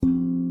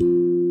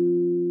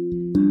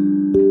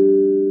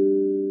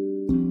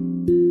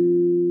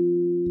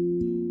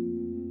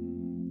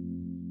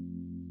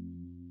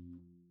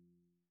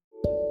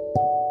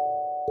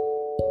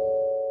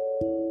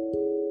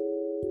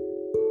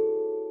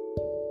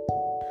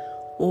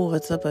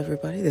What's up,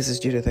 everybody? This is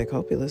Judith. I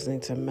hope you're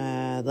listening to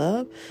Mad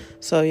Love.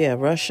 So yeah,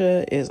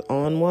 Russia is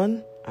on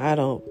one. I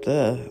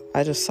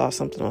just saw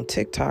something on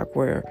TikTok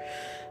where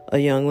a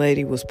young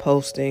lady was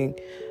posting.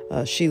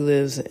 She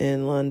lives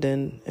in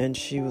London, and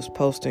she was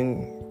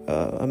posting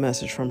a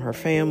message from her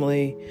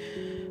family,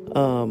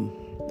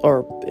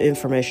 or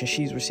information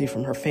she's received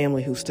from her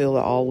family, who still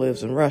all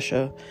lives in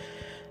Russia.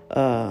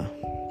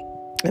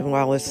 And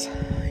while it's,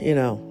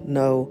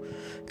 no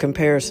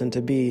comparison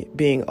to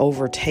being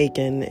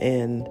overtaken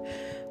and,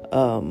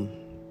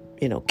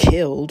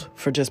 killed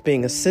for just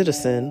being a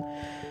citizen,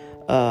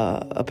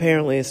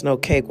 apparently it's no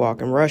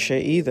cakewalk in Russia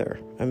either.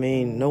 I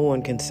mean, no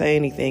one can say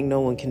anything.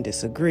 No one can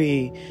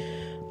disagree.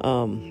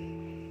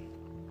 So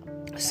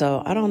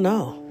I don't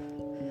know.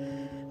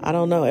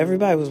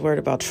 Everybody was worried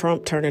about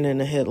Trump turning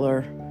into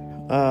Hitler.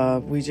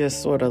 We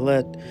just sort of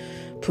let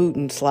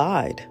Putin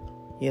slide,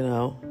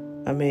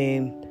 I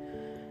mean,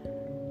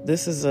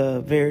 this is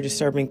a very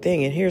disturbing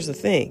thing. And here's the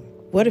thing.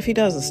 What if he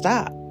doesn't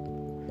stop?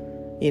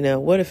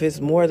 What if it's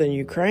more than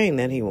Ukraine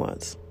that he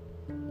wants?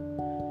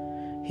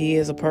 He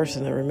is a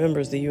person that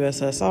remembers the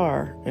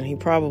USSR, and he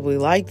probably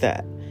liked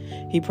that.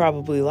 He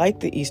probably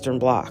liked the Eastern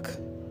Bloc.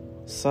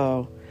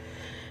 So,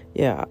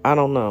 yeah, I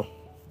don't know.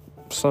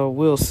 So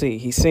we'll see.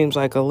 He seems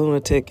like a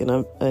lunatic and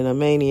a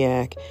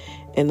maniac.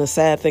 And the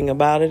sad thing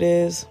about it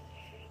is,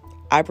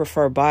 I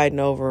prefer Biden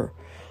over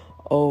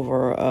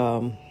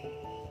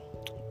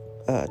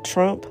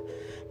Trump,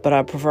 but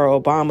I prefer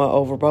Obama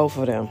over both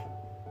of them.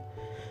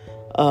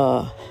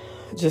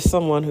 Just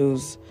someone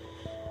who's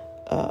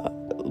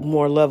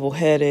more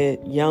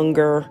level-headed,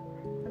 younger,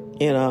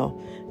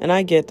 And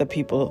I get that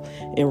people,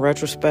 in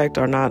retrospect,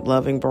 are not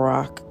loving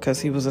Barack because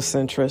he was a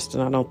centrist,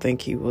 and I don't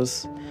think he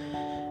was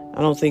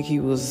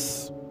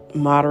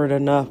moderate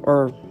enough,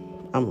 or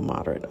I'm a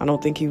moderate. I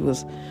don't think he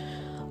was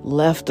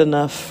left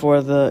enough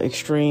for the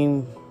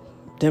extreme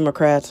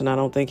Democrats, and I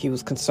don't think he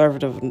was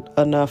conservative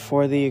enough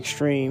for the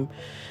extreme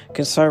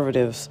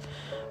conservatives.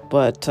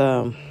 But,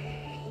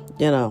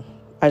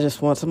 I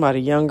just want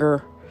somebody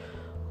younger,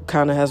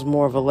 kind of has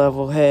more of a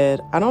level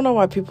head. I don't know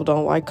why people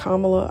don't like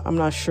Kamala. I'm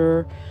not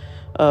sure.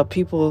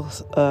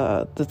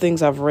 The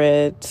things I've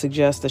read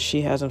suggest that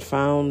she hasn't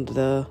struck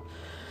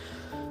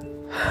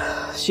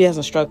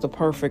the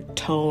perfect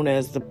tone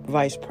as the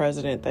vice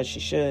president that she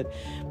should.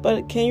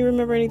 But can you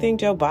remember anything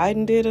Joe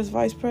Biden did as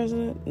vice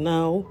president?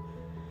 No.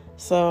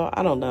 So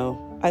I don't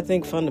know. I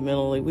think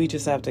fundamentally we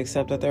just have to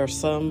accept that there are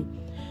some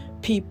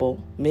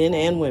people, men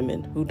and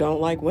women, who don't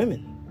like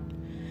women.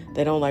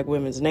 They don't like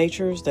women's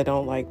natures. They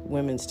don't like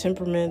women's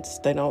temperaments.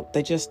 They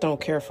just don't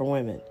care for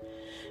women.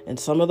 And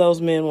some of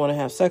those men want to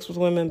have sex with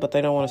women, but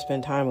they don't want to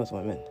spend time with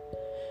women.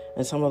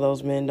 And some of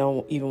those men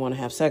don't even want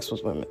to have sex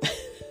with women.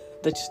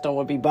 They just don't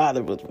want to be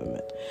bothered with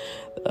women.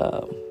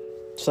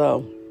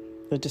 So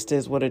it just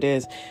is what it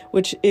is,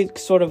 which it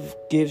sort of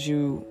gives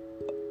you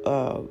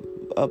a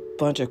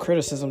bunch of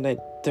criticism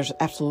that there's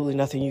absolutely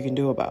nothing you can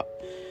do about.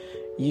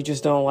 You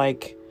just don't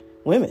like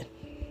women.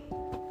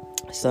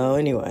 So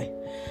anyway,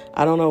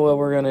 I don't know what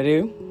we're going to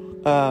do.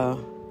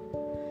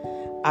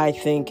 I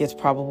think it's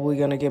probably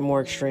going to get more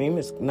extreme.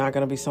 It's not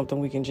going to be something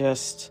we can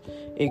just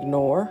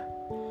ignore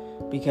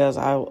because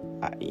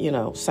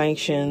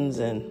sanctions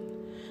and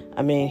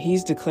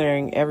he's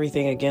declaring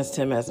everything against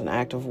him as an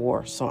act of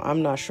war. So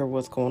I'm not sure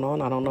what's going on.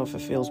 I don't know if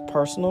it feels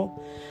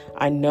personal.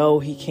 I know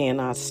he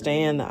cannot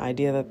stand the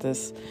idea that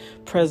this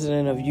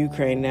president of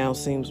Ukraine now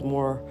seems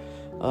more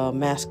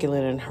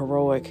masculine and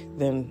heroic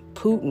than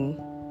Putin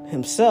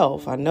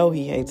himself. I know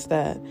he hates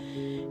that.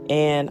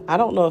 And I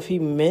don't know if he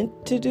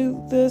meant to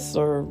do this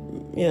or,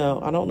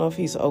 I don't know if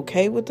he's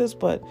okay with this,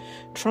 but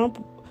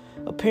Trump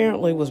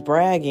apparently was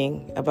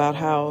bragging about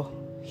how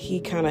he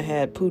kind of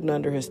had Putin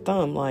under his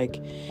thumb.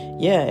 Like,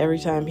 yeah, every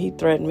time he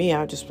threatened me,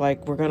 I just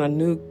like, we're going to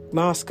nuke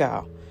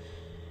Moscow.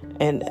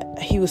 And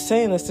he was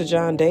saying this to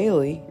John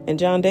Daly, and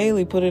John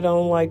Daly put it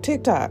on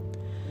TikTok.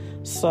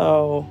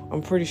 So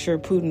I'm pretty sure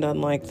Putin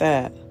doesn't like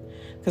that,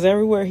 because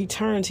everywhere he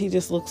turns, he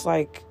just looks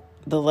like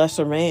the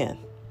lesser man.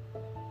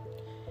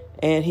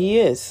 And he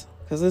is,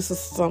 because this is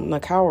something a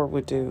coward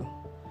would do.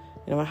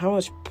 How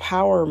much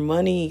power,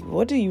 money,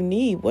 what do you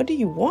need? What do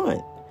you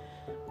want?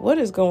 What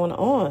is going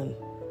on?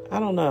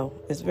 I don't know.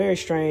 It's very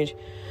strange.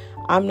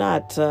 I'm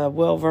not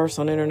well-versed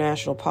on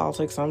international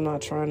politics. I'm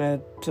not trying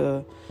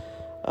to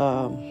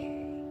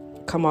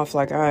come off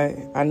like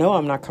I know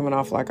I'm not coming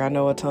off like I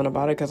know a ton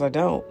about it, because I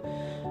don't.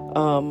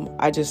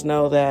 I just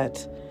know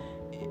that,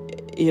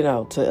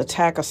 to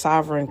attack a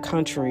sovereign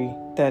country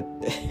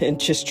and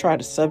just try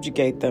to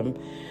subjugate them,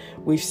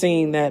 we've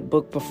seen that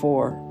book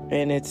before,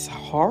 and it's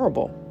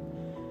horrible.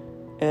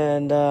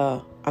 And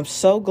I am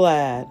so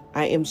glad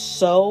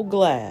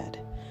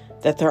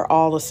that they're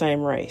all the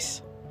same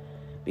race,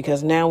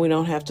 because now we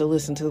don't have to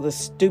listen to the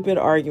stupid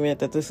argument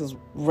that this is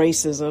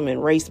racism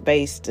and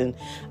race-based. And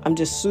I'm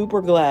just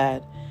super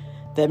glad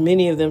that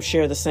many of them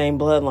share the same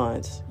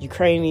bloodlines.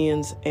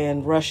 Ukrainians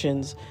and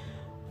Russians,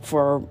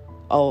 in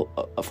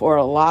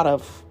a lot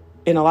of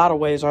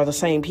ways, are the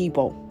same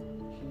people.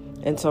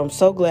 And so I'm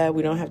so glad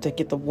we don't have to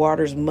get the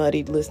waters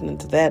muddied listening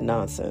to that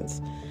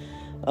nonsense.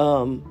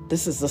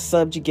 This is the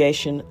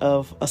subjugation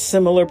of a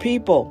similar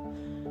people.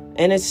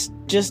 And it's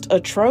just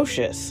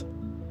atrocious.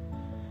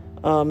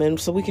 And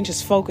so we can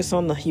just focus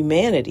on the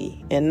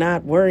humanity and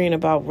not worrying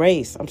about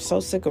race. I'm so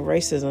sick of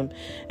racism.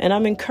 And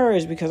I'm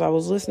encouraged because I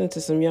was listening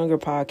to some younger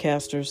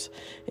podcasters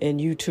and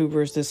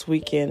YouTubers this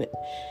weekend,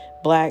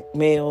 Black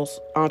males,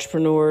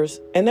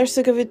 entrepreneurs, and they're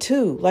sick of it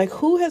too. Like,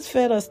 who has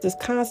fed us this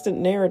constant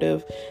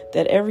narrative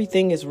that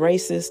everything is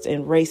racist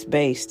and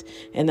race-based,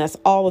 and that's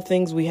all the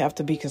things we have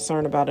to be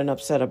concerned about and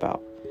upset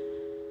about?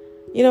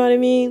 You know what I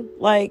mean?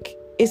 Like,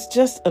 it's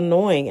just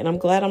annoying, and I'm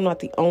glad I'm not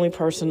the only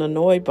person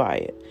annoyed by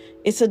it.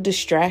 It's a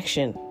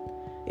distraction.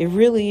 It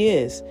really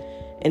is.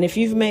 And if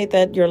you've made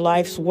that your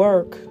life's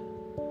work,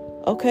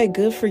 okay,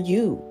 good for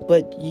you.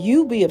 But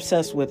you be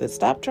obsessed with it.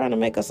 Stop trying to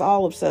make us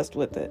all obsessed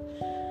with it.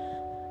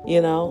 You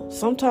know,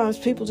 sometimes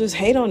people just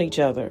hate on each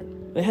other.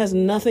 It has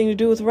nothing to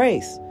do with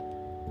race.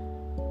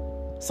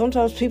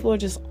 Sometimes people are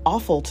just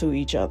awful to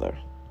each other.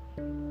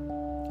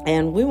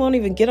 And we won't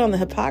even get on the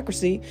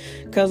hypocrisy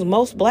because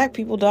most black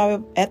people die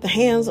at the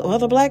hands of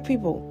other black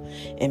people.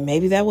 And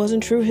maybe that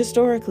wasn't true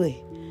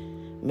historically.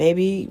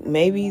 Maybe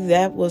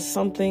that was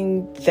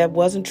something that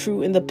wasn't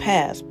true in the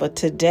past. But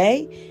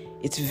today,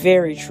 it's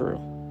very true.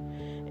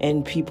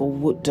 And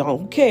people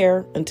don't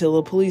care until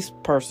a police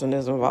person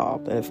is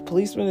involved. And if a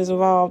policeman is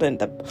involved and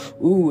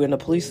the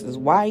police is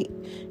white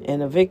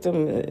and the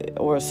victim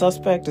or a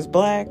suspect is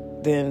black,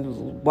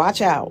 then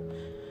watch out.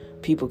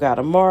 People got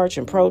to march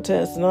and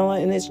protest and all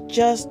that. And it's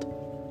just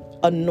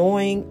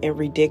annoying and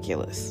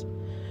ridiculous.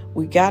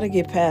 We got to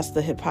get past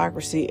the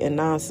hypocrisy and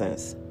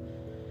nonsense.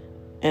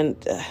 And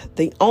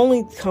the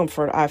only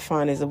comfort I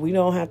find is that we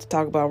don't have to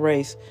talk about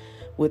race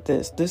with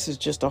this. This is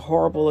just a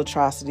horrible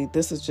atrocity.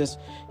 This is just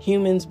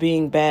humans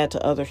being bad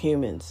to other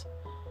humans.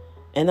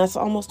 And that's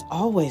almost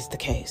always the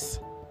case.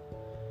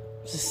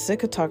 I'm just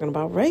sick of talking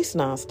about race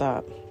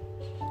nonstop.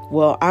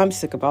 Well, I'm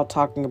sick about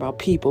talking about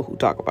people who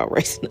talk about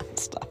race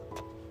nonstop.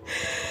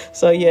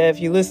 So yeah, if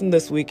you listened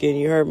this weekend,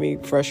 you heard me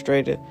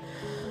frustrated.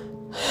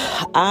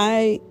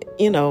 I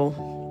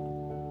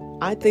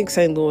think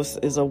St. Louis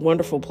is a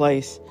wonderful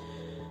place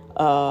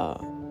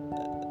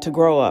to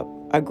grow up.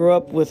 I grew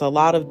up with a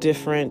lot of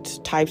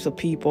different types of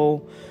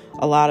people,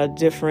 a lot of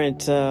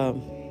different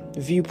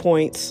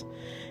viewpoints.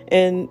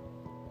 And,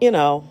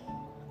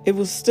 it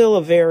was still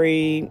a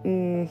very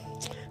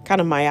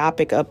kind of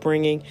myopic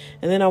upbringing.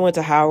 And then I went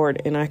to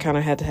Howard and I kind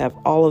of had to have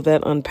all of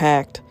that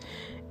unpacked.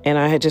 And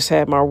I had just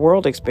had my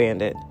world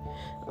expanded.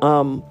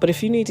 But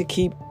if you need to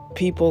keep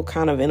people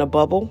kind of in a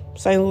bubble,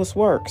 St. Louis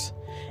works.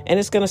 And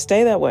it's going to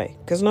stay that way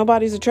because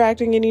nobody's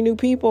attracting any new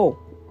people.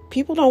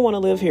 People don't want to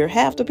live here.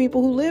 Half the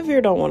people who live here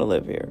don't want to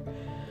live here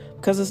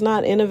because it's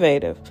not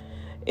innovative.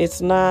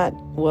 It's not,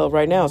 well,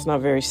 right now it's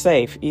not very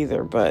safe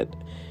either, but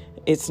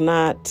it's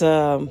not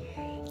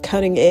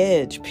cutting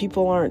edge.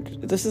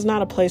 This is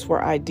not a place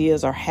where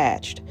ideas are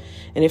hatched.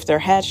 And if they're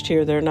hatched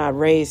here, they're not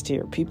raised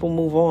here. People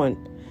move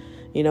on.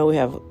 We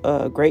have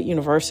great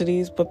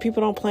universities, but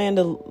people don't plan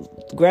to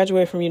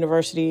graduate from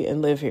university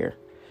and live here.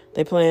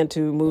 They plan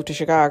to move to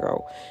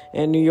Chicago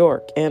and New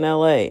York and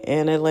LA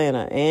and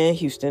Atlanta and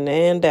Houston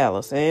and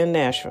Dallas and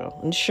Nashville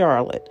and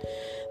Charlotte.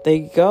 They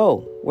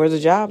go where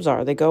the jobs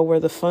are. They go where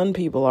the fun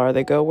people are.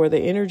 They go where the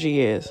energy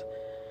is.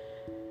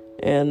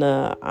 And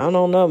I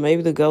don't know,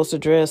 maybe the ghost of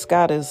Dred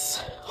Scott is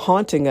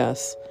haunting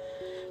us.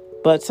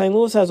 But St.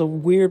 Louis has a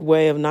weird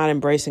way of not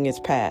embracing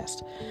its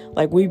past.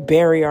 Like, we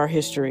bury our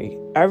history.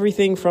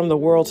 Everything from the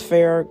World's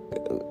Fair,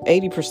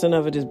 80%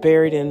 of it is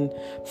buried in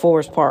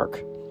Forest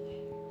Park.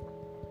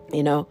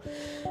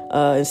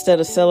 Instead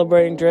of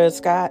celebrating Dred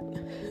Scott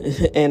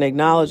and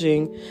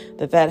acknowledging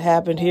that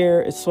happened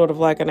here, it's sort of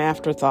like an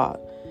afterthought.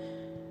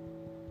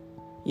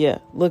 Yeah,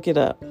 look it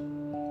up.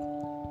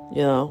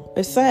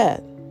 It's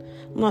sad.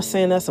 I'm not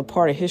saying that's a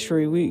part of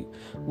history we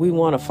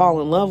want to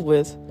fall in love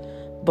with,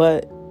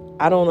 but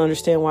I don't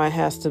understand why it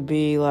has to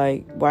be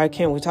like, why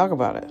can't we talk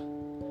about it?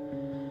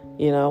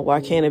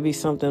 Why can't it be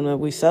something that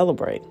we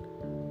celebrate?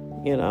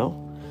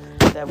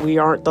 That we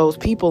aren't those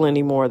people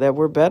anymore, that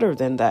we're better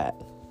than that.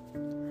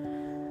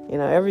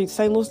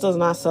 St. Louis does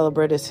not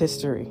celebrate its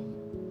history.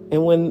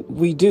 And when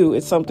we do,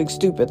 it's something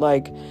stupid,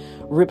 like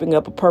ripping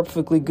up a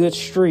perfectly good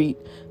street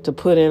to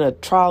put in a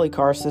trolley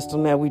car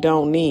system that we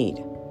don't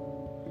need.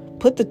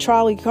 Put the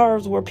trolley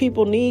cars where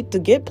people need to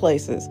get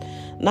places,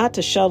 not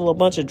to shuttle a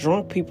bunch of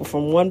drunk people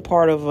from one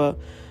part of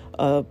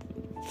a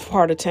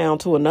part of town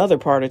to another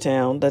part of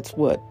town. That's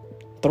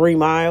 3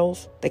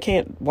 miles? They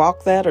can't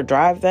walk that or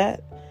drive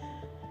that.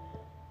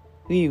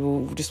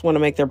 You just want to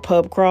make their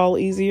pub crawl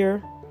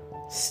easier?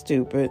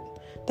 Stupid.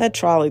 That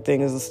trolley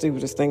thing is the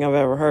stupidest thing I've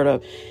ever heard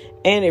of.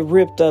 And it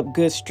ripped up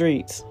good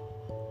streets.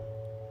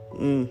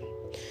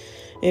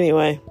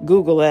 Anyway,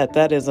 Google that.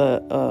 That is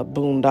a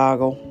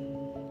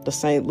boondoggle. The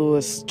St.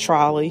 Louis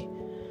trolley.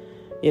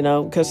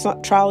 Because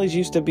trolleys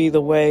used to be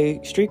the way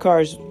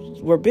streetcars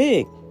were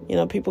big.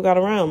 People got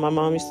around. My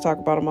mom used to talk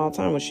about them all the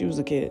time when she was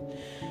a kid.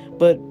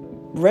 But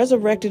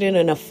resurrected in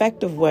an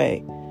effective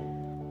way.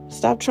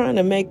 Stop trying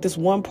to make this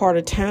one part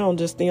of town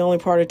just the only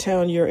part of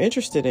town you're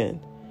interested in.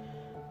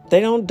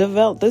 They don't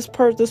develop this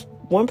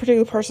one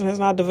particular person has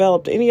not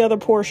developed any other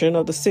portion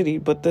of the city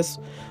but this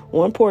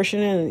one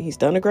portion, and he's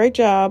done a great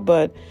job,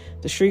 but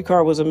the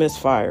streetcar was a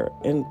misfire,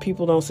 and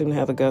people don't seem to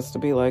have the guts to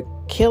be like,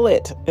 kill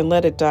it and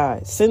let it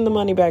die. Send the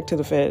money back to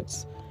the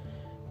feds.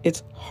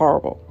 It's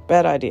horrible.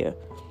 Bad idea.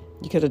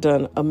 You could have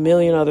done a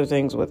million other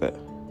things with it.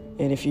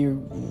 And if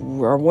you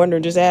are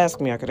wondering, just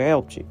ask me. I could have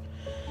helped you.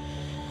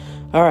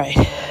 All right.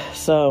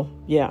 So,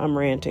 yeah, I'm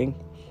ranting.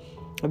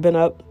 I've been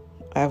up.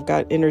 I've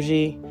got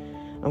energy.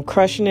 I'm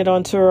crushing it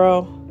on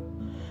Turo.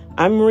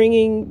 I'm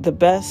wringing the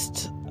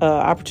best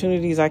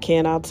opportunities I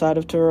can out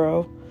of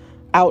Turo,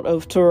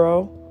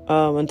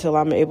 until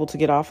I'm able to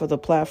get off of the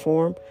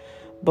platform.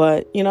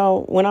 But,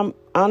 when I'm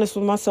honest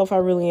with myself, I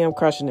really am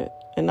crushing it.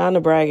 And not in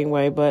a bragging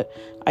way, but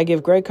I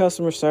give great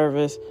customer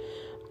service.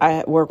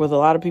 I work with a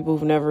lot of people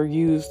who've never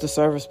used the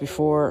service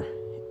before,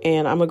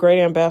 and I'm a great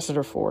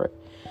ambassador for it.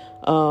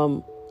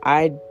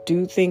 I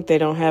do think they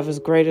don't have as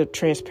great a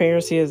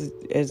transparency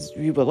as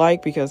you would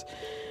like, because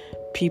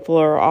people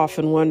are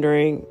often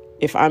wondering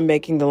if I'm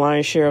making the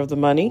lion's share of the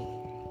money.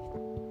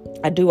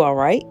 I do all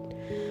right,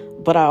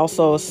 but I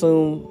also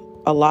assume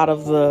a lot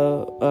of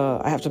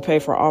I have to pay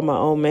for all my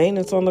own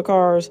maintenance on the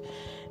cars,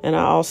 and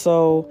I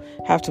also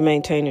have to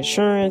maintain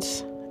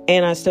insurance,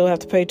 and I still have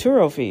to pay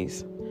Turo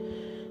fees.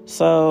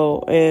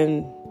 So,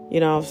 and,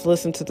 I was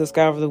listening to this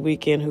guy over the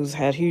weekend who's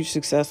had huge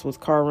success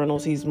with car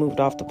rentals. He's moved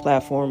off the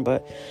platform,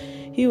 but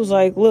he was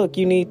like, look,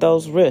 you need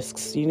those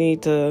risks. You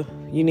need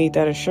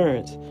that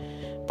insurance.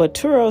 But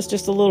Turo is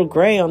just a little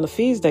gray on the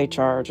fees they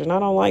charge, and I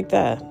don't like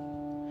that.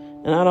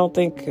 And I don't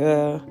think,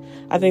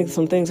 I think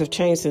some things have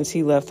changed since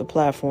he left the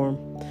platform.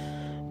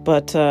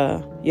 But,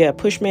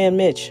 Pushman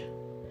Mitch,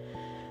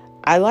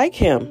 I like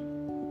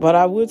him, but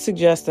I would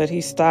suggest that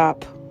he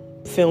stop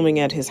filming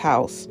at his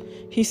house.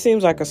 He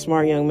seems like a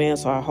smart young man,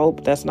 so I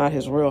hope that's not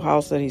his real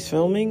house that he's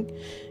filming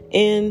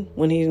in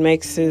when he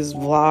makes his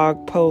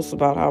vlog posts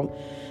about how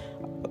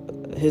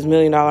his $1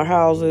 million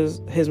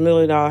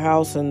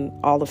house and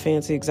all the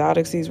fancy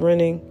exotics he's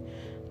renting.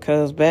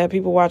 Because bad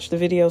people watch the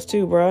videos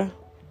too, bruh.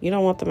 You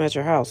don't want them at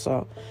your house,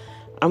 so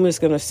I'm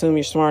just going to assume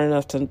you're smart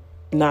enough to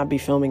not be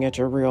filming at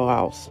your real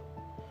house.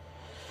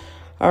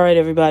 All right,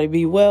 everybody,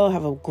 be well.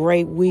 Have a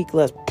great week.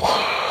 Let's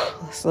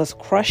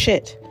crush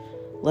it.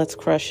 Let's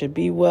crush it.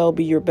 Be well.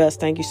 Be your best.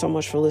 Thank you so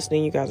much for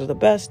listening. You guys are the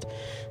best.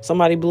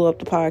 Somebody blew up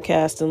the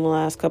podcast in the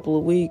last couple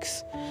of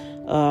weeks.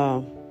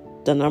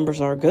 The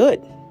numbers are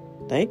good.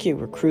 Thank you.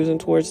 We're cruising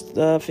towards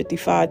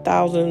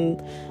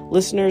 55,000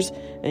 listeners,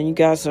 and you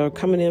guys are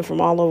coming in from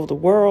all over the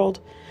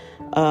world.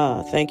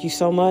 Thank you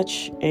so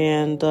much.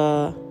 And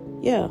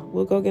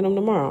we'll go get them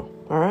tomorrow.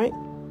 All right.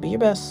 Be your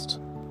best.